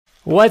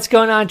What's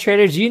going on,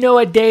 traders? You know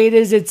what day it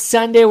is. It's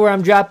Sunday, where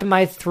I'm dropping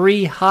my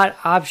 3 hot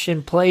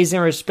option plays in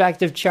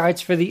respective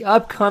charts for the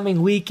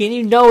upcoming week. And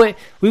you know it,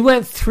 we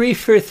went 3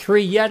 for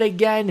 3 yet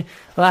again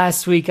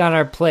last week on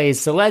our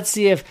plays. So let's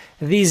see if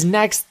these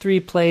next 3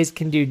 plays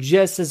can do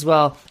just as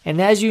well.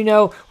 And as you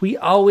know, we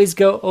always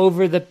go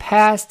over the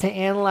past to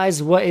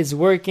analyze what is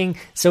working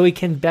so we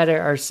can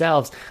better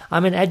ourselves.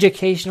 I'm an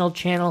educational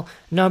channel.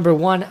 Number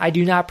 1, I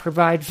do not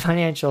provide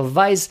financial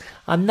advice.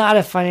 I'm not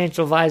a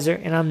financial advisor,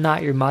 and I'm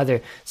not your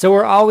mother. So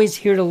we're always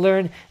here to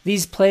learn.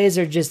 These plays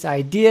are just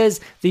ideas.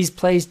 These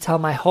plays tell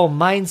my whole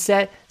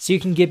mindset, so you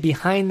can get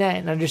behind that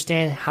and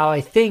understand how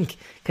I think.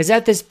 Because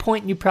at this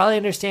point, you probably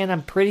understand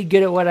I'm pretty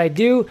good at what I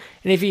do.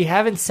 And if you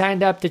haven't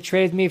signed up to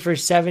trade with me for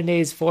 7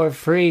 days for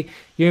free,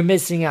 you're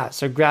missing out.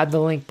 So grab the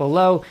link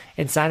below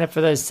and sign up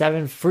for those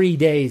 7 free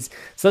days.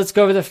 So let's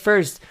go over the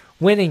first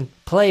winning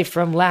play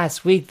from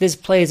last week. This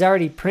play is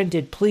already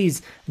printed.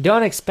 Please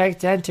don't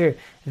expect to enter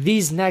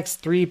these next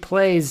 3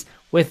 plays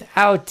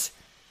without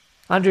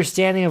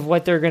understanding of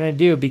what they're going to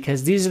do,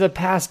 because these are the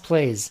past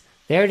plays.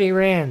 They already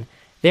ran.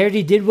 They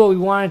already did what we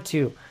wanted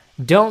to.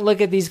 Don't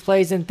look at these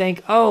plays and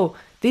think, oh,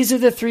 these are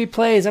the 3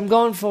 plays, I'm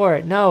going for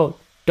it. No,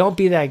 don't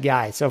be that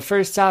guy. So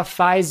first off,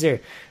 Pfizer.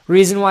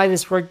 Reason why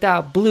this worked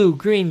out: blue,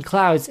 green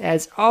clouds,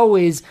 as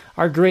always,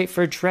 are great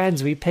for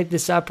trends. We picked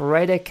this up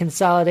right at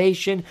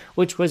consolidation,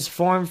 which was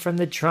formed from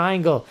the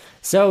triangle.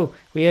 So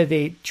we had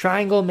the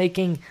triangle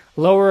making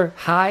lower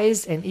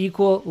highs and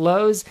equal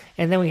lows,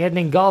 and then we had an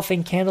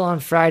engulfing candle on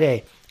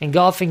Friday.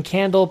 Engulfing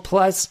candle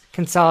plus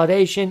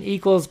consolidation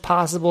equals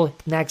possible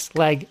next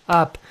leg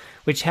up,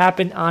 which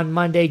happened on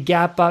Monday.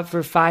 Gap up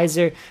for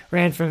Pfizer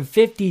ran from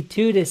 $52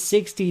 to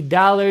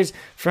 $60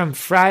 from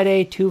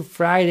Friday to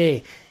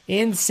Friday.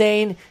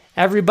 Insane.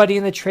 Everybody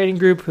in the trading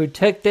group who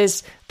took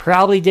this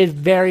probably did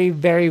very,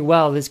 very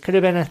well. This could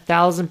have been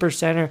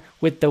 1,000%er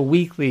with the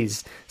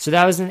weeklies. So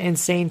that was an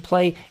insane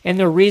play. And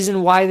the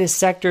reason why this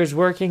sector is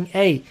working: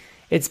 A,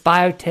 it's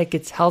biotech,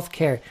 it's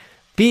healthcare.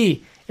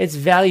 B, it's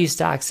value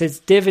stocks, it's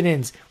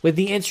dividends. With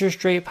the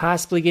interest rate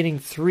possibly getting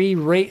 3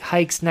 rate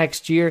hikes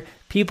next year,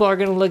 people are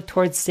going to look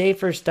towards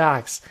safer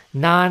stocks,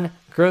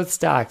 non-growth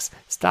stocks,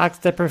 stocks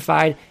that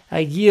provide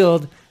a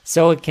yield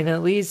so it can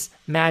at least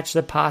match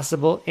the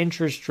possible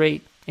interest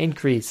rate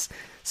increase.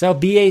 So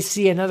BAC,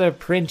 another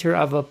printer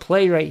of a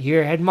play right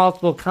here, had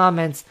multiple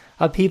comments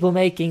of people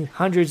making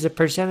hundreds of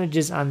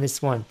percentages on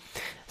this one.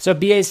 So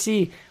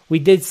BAC, we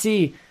did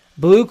see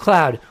blue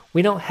cloud.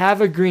 We don't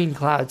have a green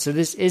cloud, so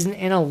this isn't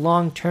in a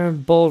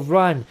long-term bull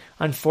run,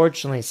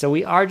 unfortunately. So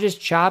we are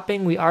just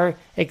chopping. We are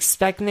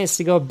expecting this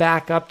to go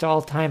back up to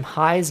all-time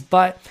highs,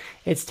 but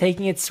it's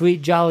taking its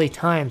sweet, jolly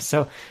time.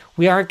 So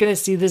we aren't going to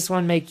see this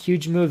one make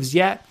huge moves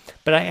yet,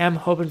 but I am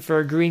hoping for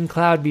a green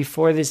cloud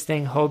before this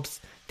thing hopes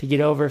to get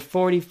over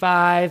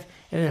 45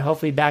 and then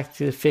hopefully back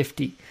to the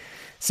 50.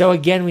 So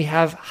again, we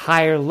have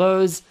higher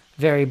lows,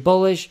 very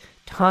bullish,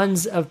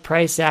 tons of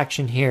price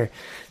action here.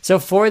 So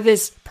for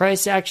this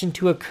price action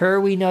to occur,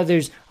 we know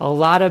there's a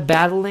lot of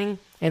battling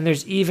and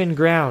there's even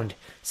ground.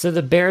 So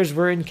the bears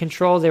were in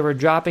control. They were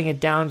dropping it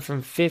down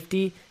from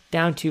 50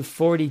 down to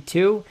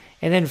 42.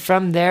 And then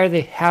from there,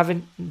 they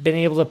haven't been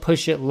able to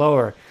push it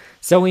lower.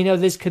 So we know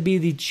this could be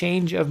the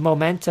change of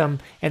momentum.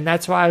 And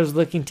that's why I was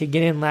looking to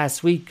get in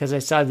last week, because I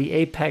saw the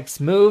apex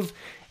move.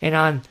 And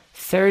on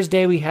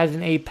Thursday, we had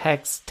an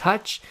apex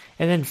touch,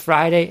 and then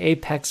Friday,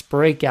 apex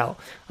breakout.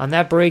 On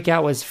that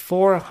breakout was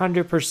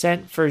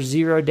 400% for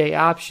 0-day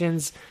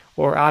options,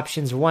 or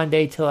options 1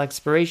 day till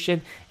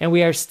expiration, and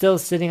we are still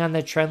sitting on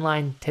the trend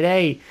line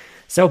today.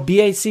 So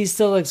BAC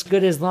still looks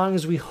good as long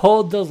as we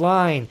hold the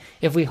line.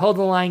 If we hold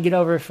the line, get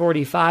over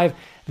 45,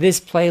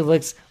 this play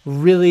looks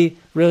really,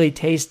 really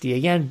tasty.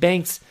 Again,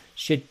 banks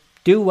should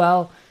do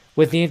well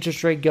with the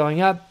interest rate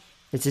going up.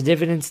 It's a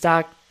dividend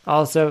stock.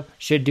 Also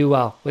should do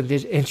well with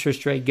this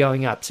interest rate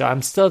going up. So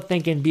I'm still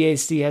thinking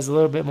BAC has a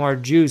little bit more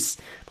juice,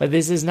 but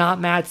this is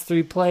not Matt's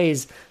 3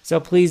 plays, so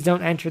please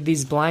don't enter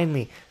these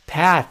blindly.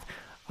 Path,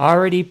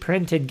 already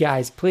printed,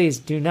 guys. Please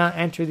do not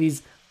enter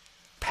these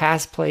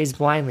past plays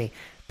blindly.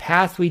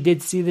 Path, we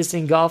did see this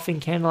engulfing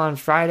candle on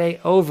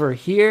Friday over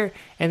here,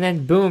 and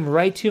then boom,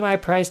 right to my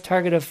price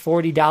target of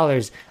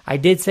 $40. I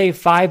did say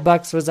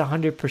 $5 was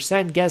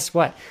 100%. Guess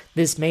what?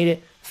 This made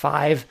it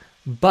 $5.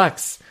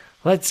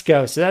 Let's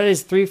go. So that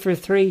is 3 for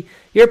 3.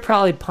 You're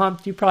probably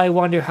pumped. You probably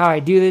wonder how I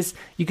do this.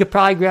 You could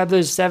probably grab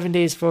those 7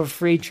 days for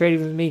free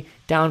trading with me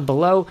down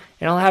below.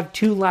 And I'll have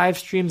 2 live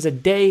streams a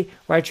day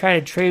where I try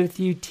to trade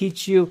with you,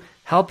 teach you,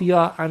 help you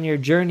out on your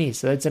journey.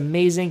 So that's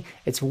amazing.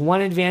 It's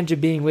one advantage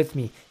of being with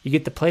me. You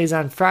get the plays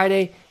on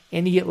Friday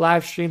and you get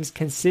live streams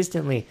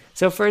consistently.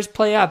 So first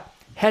play up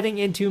heading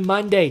into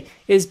Monday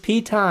is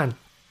Piton.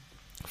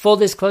 Full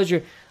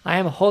disclosure, I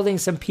am holding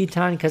some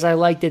Piton because I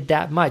liked it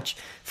that much.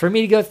 For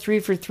me to go 3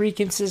 for 3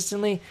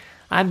 consistently,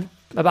 I'm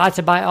about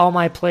to buy all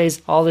my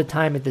plays all the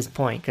time at this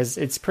point because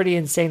it's pretty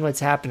insane what's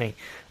happening.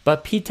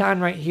 But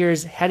Piton right here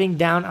is heading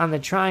down on the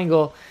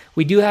triangle.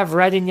 We do have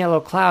red and yellow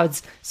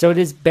clouds, so it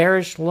is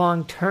bearish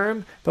long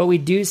term, but we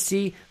do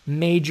see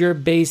major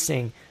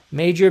basing.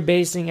 Major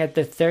basing at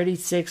the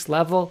 36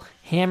 level.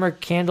 Hammer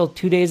candle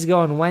 2 days ago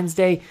on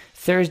Wednesday.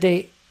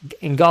 Thursday,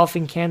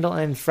 engulfing candle.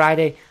 And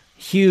Friday,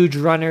 huge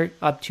runner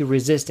up to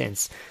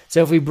resistance.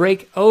 So if we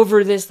break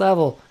over this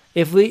level,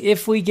 if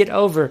we get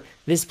over,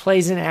 this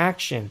plays in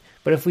action.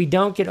 But if we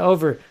don't get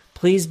over,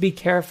 please be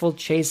careful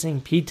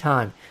chasing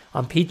Piton.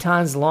 On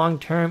Piton's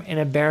long-term in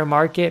a bear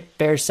market,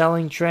 bear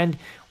selling trend,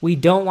 we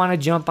don't want to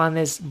jump on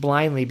this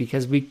blindly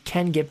because we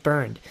can get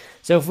burned.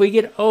 So if we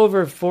get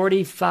over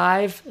 43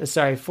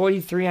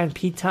 on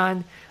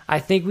Piton, I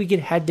think we could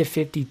head to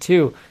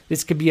 52.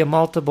 This could be a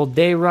multiple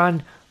day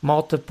run,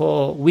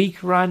 multiple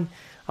week run.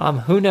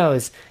 Who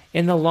knows?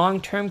 In the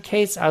long-term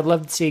case, I'd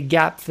love to see a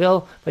gap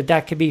fill, but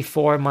that could be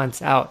 4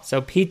 months out.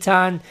 So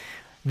Piton,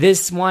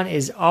 this one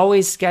is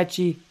always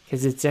sketchy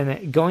because it's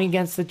going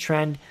against the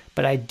trend,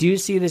 but I do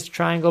see this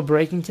triangle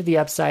breaking to the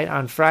upside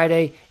on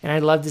Friday, and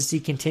I'd love to see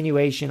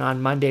continuation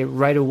on Monday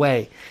right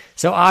away.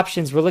 So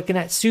options, we're looking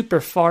at super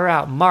far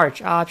out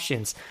March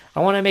options. I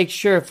want to make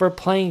sure if we're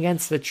playing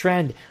against the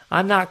trend,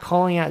 I'm not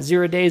calling out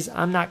 0 days.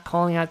 I'm not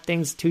calling out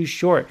things too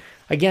short.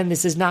 Again,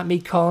 this is not me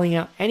calling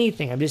out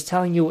anything. I'm just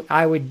telling you what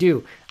I would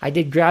do. I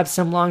did grab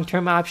some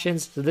long-term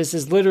options, so this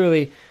is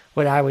literally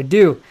what I would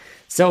do.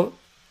 So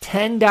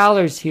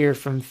 $10 here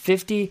from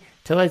 50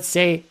 to let's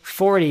say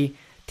 40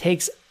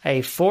 takes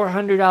a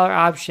 $400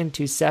 option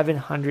to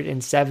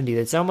 $770.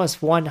 That's almost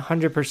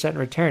 100%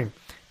 return.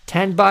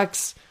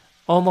 $10,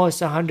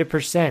 almost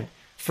 100%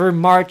 for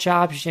March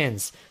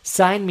options.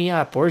 Sign me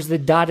up. Where's the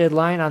dotted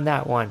line on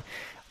that one?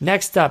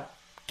 Next up,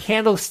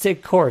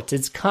 Candlestick Quartz.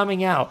 It's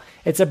coming out.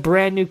 It's a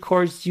brand new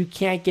course. You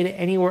can't get it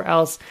anywhere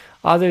else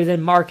other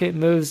than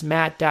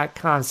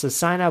marketmovesmat.com. So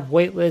sign up,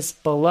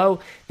 waitlist below.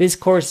 This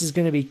course is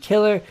going to be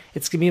killer.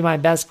 It's going to be my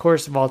best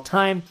course of all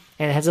time,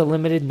 and it has a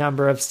limited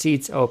number of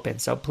seats open.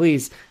 So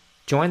please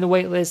join the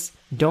waitlist.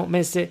 Don't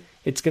miss it.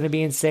 It's going to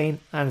be insane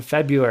on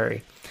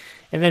February.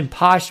 And then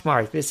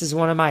Poshmark. This is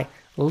one of my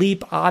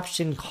leap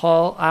option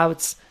call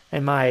outs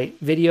in my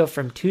video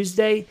from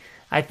Tuesday.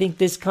 I think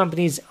this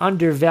company is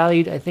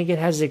undervalued. I think it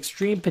has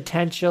extreme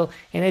potential,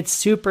 and it's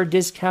super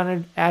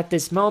discounted at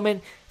this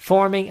moment,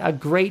 forming a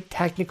great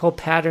technical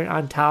pattern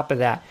on top of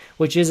that,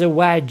 which is a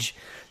wedge.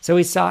 So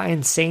we saw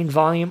insane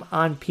volume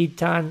on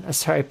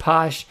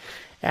Posh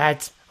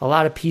at a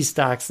lot of P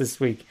stocks this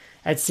week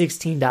at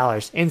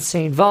 $16.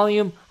 Insane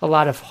volume, a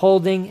lot of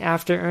holding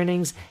after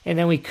earnings, and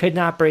then we could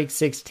not break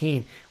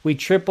 16. We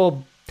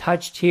triple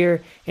touched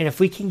here, and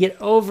if we can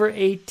get over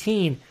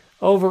 18,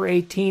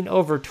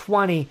 over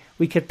 20,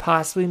 we could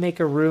possibly make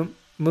a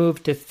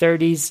move to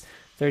 30s,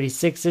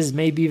 36s,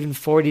 maybe even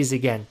 40s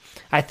again.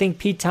 I think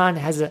Piton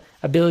has an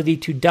ability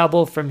to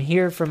double from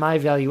here for my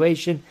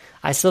valuation.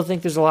 I still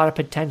think there's a lot of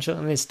potential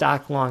in this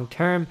stock long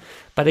term.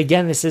 But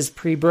again, this is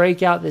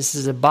pre-breakout. This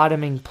is a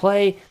bottoming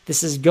play.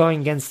 This is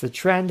going against the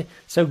trend.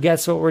 So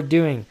guess what we're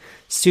doing?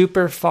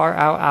 Super far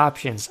out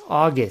options.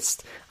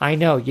 August. I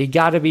know, you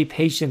got to be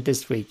patient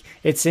this week.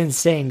 It's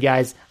insane,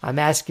 guys. I'm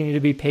asking you to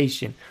be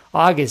patient.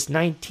 August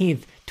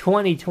 19th,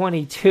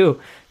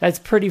 2022. That's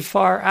pretty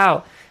far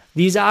out.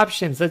 These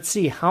options, let's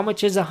see, how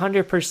much is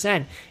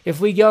 100%?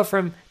 If we go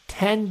from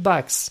 $10,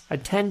 a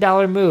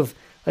 $10 move,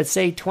 let's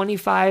say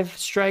 25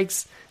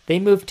 strikes, they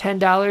move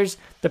 $10,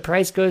 the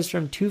price goes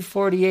from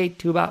 $248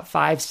 to about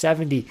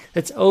 $570.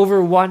 That's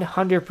over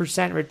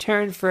 100%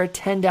 return for a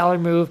 $10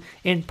 move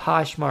in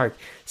Poshmark.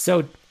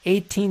 So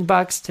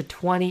 $18 to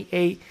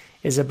 28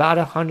 is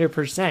about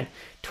 100%.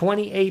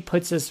 28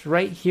 puts us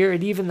right here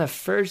at even the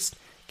first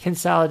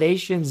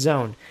consolidation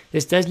zone.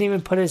 This doesn't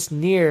even put us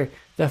near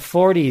the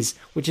 40s,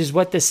 which is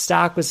what the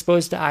stock was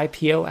supposed to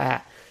IPO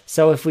at.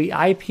 So if we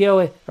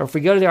IPO it, or if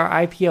we go to our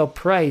IPO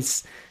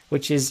price,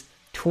 which is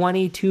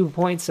 22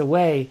 points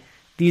away,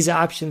 these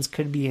options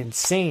could be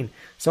insane.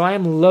 So I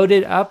am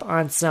loaded up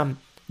on some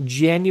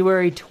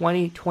January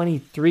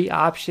 2023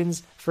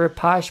 options for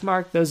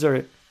Poshmark. Those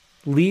are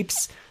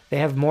leaps. They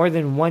have more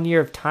than 1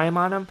 year of time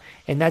on them,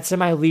 and that's in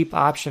my Leap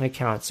option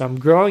account. So I'm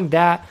growing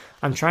that.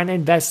 I'm trying to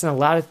invest in a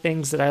lot of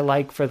things that I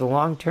like for the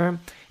long term.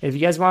 And if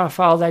you guys want to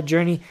follow that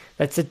journey,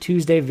 that's a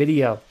Tuesday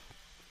video.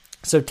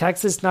 So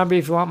text this number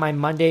if you want my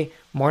Monday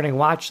morning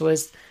watch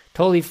list.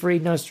 Totally free,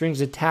 no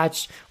strings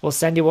attached. We'll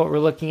send you what we're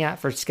looking at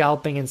for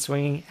scalping and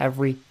swinging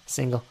every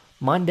single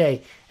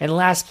Monday. And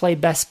last play,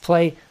 best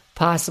play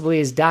possibly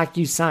is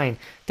DocuSign.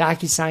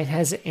 DocuSign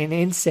has an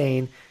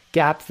insane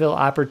gap fill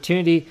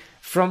opportunity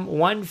from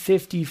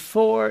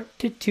 154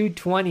 to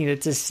 220.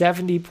 That's a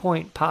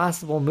 70-point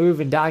possible move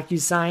in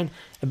DocuSign.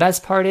 The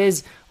best part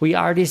is we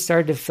already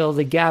started to fill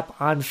the gap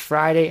on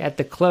Friday at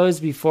the close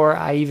before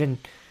I even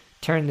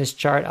turned this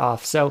chart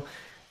off. So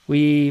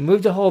we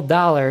moved a whole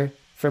dollar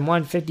from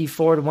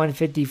 154 to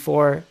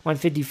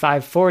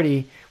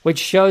 155.40, which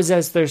shows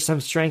us there's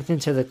some strength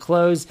into the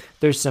close,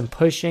 there's some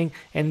pushing,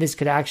 and this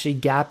could actually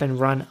gap and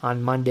run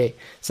on Monday.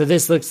 So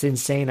this looks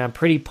insane. I'm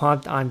pretty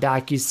pumped on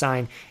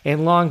DocuSign.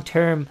 In long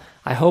term,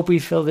 I hope we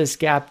fill this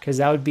gap because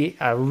that would be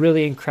a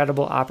really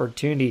incredible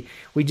opportunity.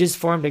 We just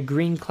formed a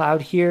green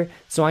cloud here,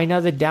 so I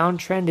know the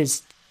downtrend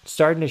is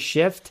starting to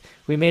shift.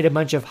 We made a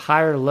bunch of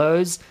higher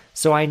lows,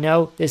 so I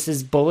know this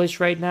is bullish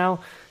right now.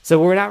 So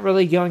we're not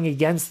really going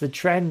against the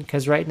trend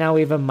because right now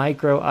we have a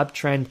micro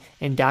uptrend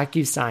in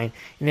DocuSign.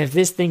 And if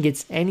this thing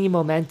gets any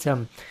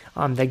momentum,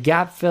 the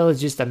gap fill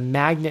is just a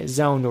magnet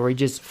zone where we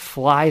just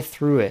fly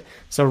through it.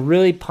 So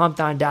really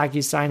pumped on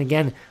DocuSign.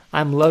 Again,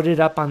 I'm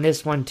loaded up on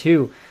this one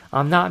too.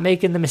 I'm not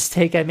making the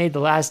mistake I made the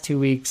last 2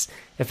 weeks.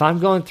 If I'm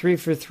going 3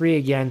 for 3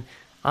 again,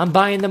 I'm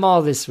buying them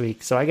all this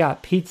week. So I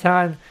got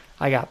Piton,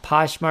 I got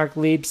Poshmark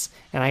Leaps,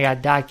 and I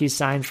got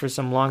DocuSign for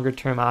some longer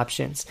term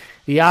options.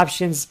 The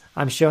options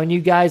I'm showing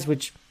you guys,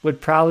 which would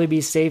probably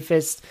be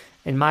safest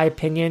in my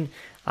opinion,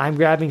 I'm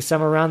grabbing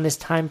some around this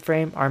time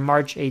frame, are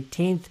March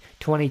 18th,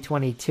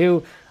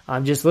 2022.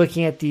 I'm just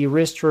looking at the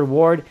risk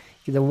reward.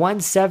 The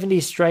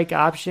 170 strike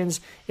options,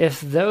 if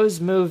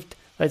those moved,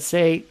 let's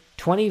say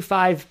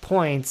 25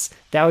 points,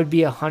 that would be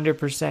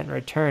 100%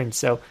 return.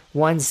 So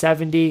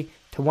 170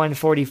 to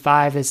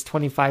 145 is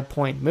 25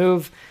 point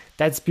move.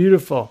 That's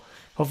beautiful.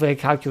 Hopefully I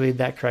calculated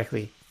that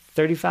correctly.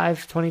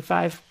 35,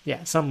 25?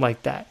 Yeah, something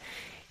like that.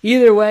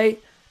 Either way,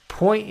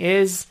 point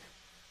is,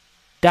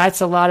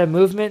 that's a lot of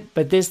movement,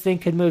 but this thing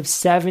could move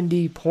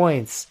 70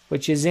 points,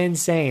 which is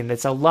insane.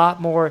 That's a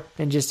lot more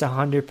than just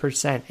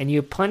 100%. And you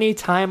have plenty of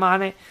time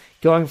on it,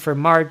 going for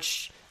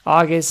March,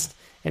 August,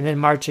 and then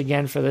March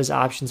again for those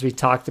options we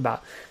talked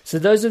about. So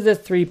those are the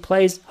 3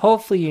 plays.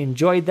 Hopefully you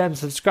enjoyed them.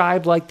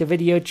 Subscribe, like the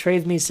video, trade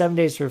with me 7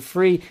 days for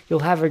free. You'll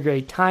have a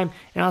great time,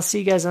 and I'll see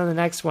you guys on the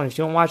next one. If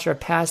you want to watch our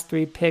past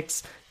 3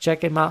 picks,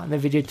 check them out in the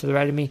video to the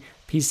right of me.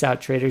 Peace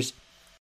out, traders.